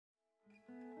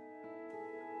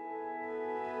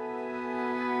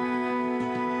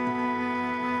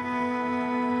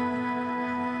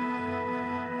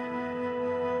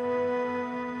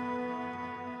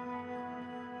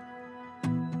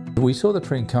We saw the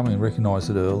trend coming and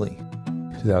recognised it early.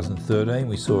 2013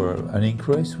 we saw an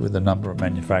increase with the number of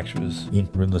manufacturers in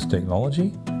rimless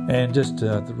technology, and just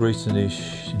the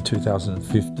recent-ish in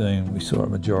 2015 we saw a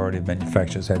majority of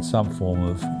manufacturers had some form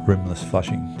of rimless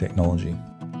flushing technology.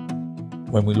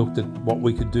 When we looked at what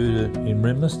we could do in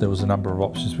rimless, there was a number of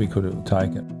options we could have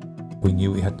taken. We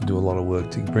knew we had to do a lot of work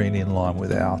to bring it in line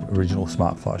with our original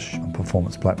Smart Flush and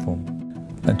performance platform.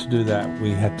 And to do that,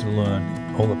 we had to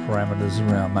learn all the parameters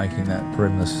around making that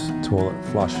rimless toilet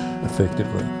flush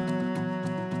effectively.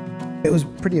 It was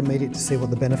pretty immediate to see what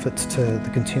the benefits to the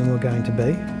consumer were going to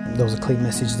be. There was a clear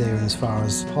message there as far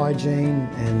as hygiene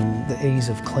and the ease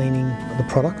of cleaning the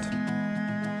product.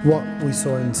 What we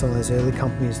saw in some of those early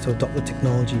companies to adopt the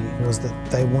technology was that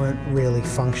they weren't really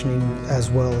functioning as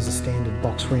well as a standard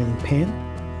box rim pan.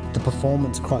 The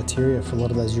performance criteria for a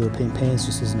lot of those European pans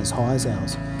just isn't as high as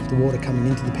ours. The water coming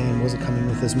into the pan wasn't coming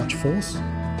with as much force.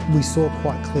 We saw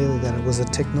quite clearly that it was a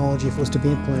technology, if it was to be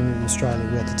implemented in Australia,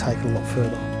 we had to take it a lot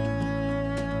further.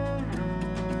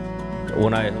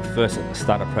 When I first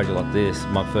start a project like this,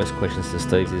 my first questions to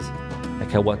Steve is,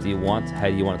 okay, what do you want? How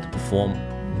do you want it to perform?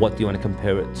 What do you want to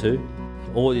compare it to?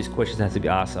 All these questions have to be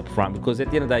asked up front, because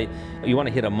at the end of the day, you want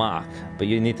to hit a mark, but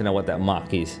you need to know what that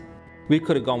mark is. We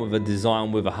could have gone with a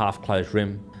design with a half-closed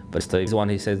rim, but Steve's the one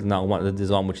who says, no, I want the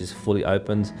design which is fully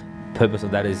opened. The purpose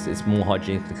of that is it's more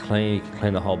hygienically clean, you can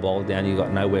clean the whole bowl down, you've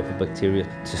got nowhere for bacteria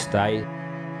to stay.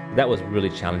 That was really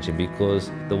challenging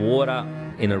because the water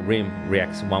in a rim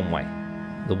reacts one way.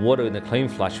 The water in the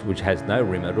Cleanflush, which has no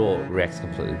rim at all, reacts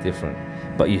completely different.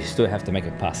 But you still have to make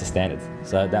it pass the standards,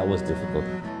 so that was difficult.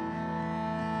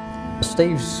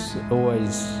 Steve's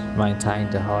always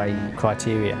maintained a high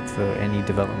criteria for any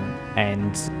development,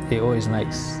 and it always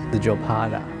makes the job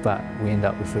harder, but we end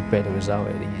up with a better result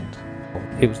at the end.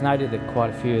 It was noted that quite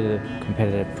a few of the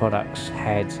competitive products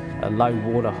had a low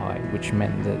water height, which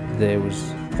meant that there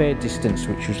was a fair distance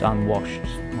which was unwashed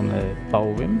on the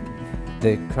bowl rim.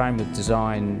 The Caroma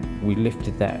design, we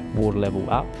lifted that water level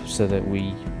up so that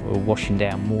we were washing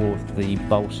down more of the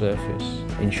bowl surface,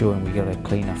 ensuring we got a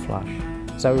cleaner flush.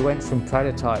 So we went from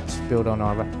prototypes built on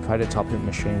our rapid prototyping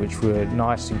machine, which were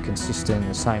nice and consistent,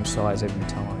 the same size every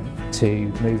time, to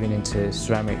moving into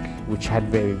ceramic, which had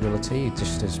variability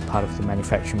just as part of the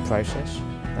manufacturing process.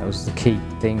 That was the key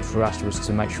thing for us, was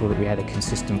to make sure that we had a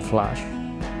consistent flush.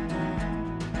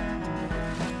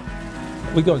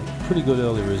 We got pretty good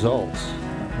early results.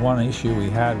 One issue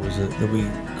we had was that we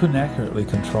couldn't accurately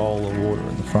control the water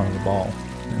in the front of the bowl.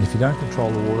 And if you don't control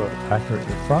the water accurately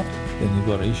at the front, then you've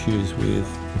got issues with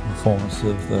the performance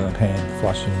of the pan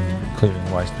flushing and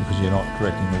clearing waste, because you're not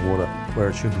directing the water where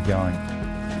it should be going.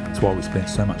 That's why we spent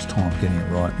so much time getting it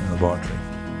right in the laboratory.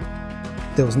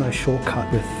 There was no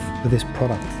shortcut with this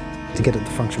product. To get it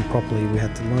to function properly, we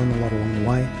had to learn a lot along the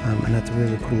way and had to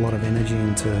really put a lot of energy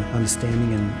into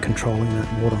understanding and controlling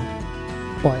that water.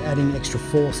 By adding extra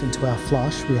force into our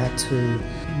flush, we had to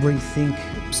rethink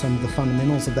some of the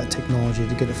fundamentals of that technology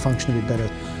to get it function a bit better.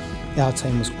 Our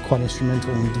team was quite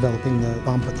instrumental in developing the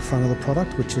bump at the front of the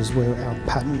product, which is where our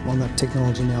patent on that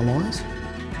technology now lies.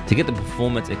 To get the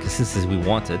performance and consistency we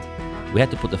wanted, we had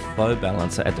to put the flow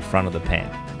balancer at the front of the pan.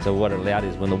 So what it allowed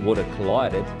is when the water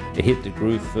collided, it hit the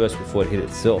groove first before it hit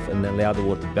itself, and then allowed the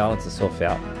water to balance itself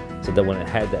out, so that when it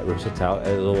had that ripsail,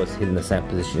 it was always hitting the same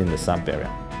position in the sump area.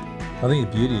 I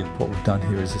think the beauty of what we've done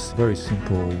here is this very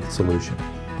simple solution,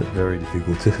 but very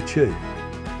difficult to achieve.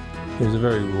 It was a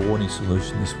very rewarding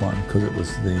solution, this one, because it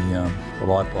was the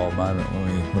light bulb moment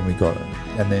when we got it,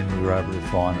 and then we were able to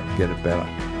refine it and get it better.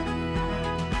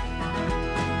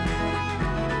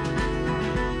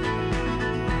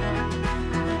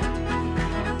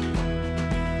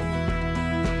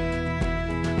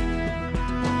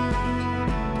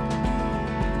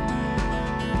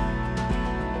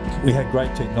 We had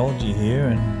great technology here,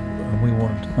 and we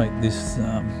wanted to make this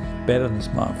better than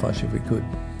Smart Flush if we could.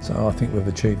 So I think we've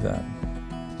achieved that.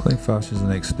 Cleanflush is the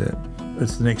next step.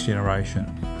 It's the next generation.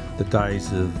 The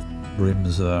days of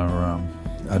rims are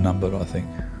numbered, I think.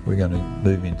 We're going to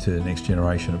move into the next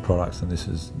generation of products, and this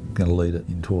is going to lead it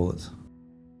in toilets.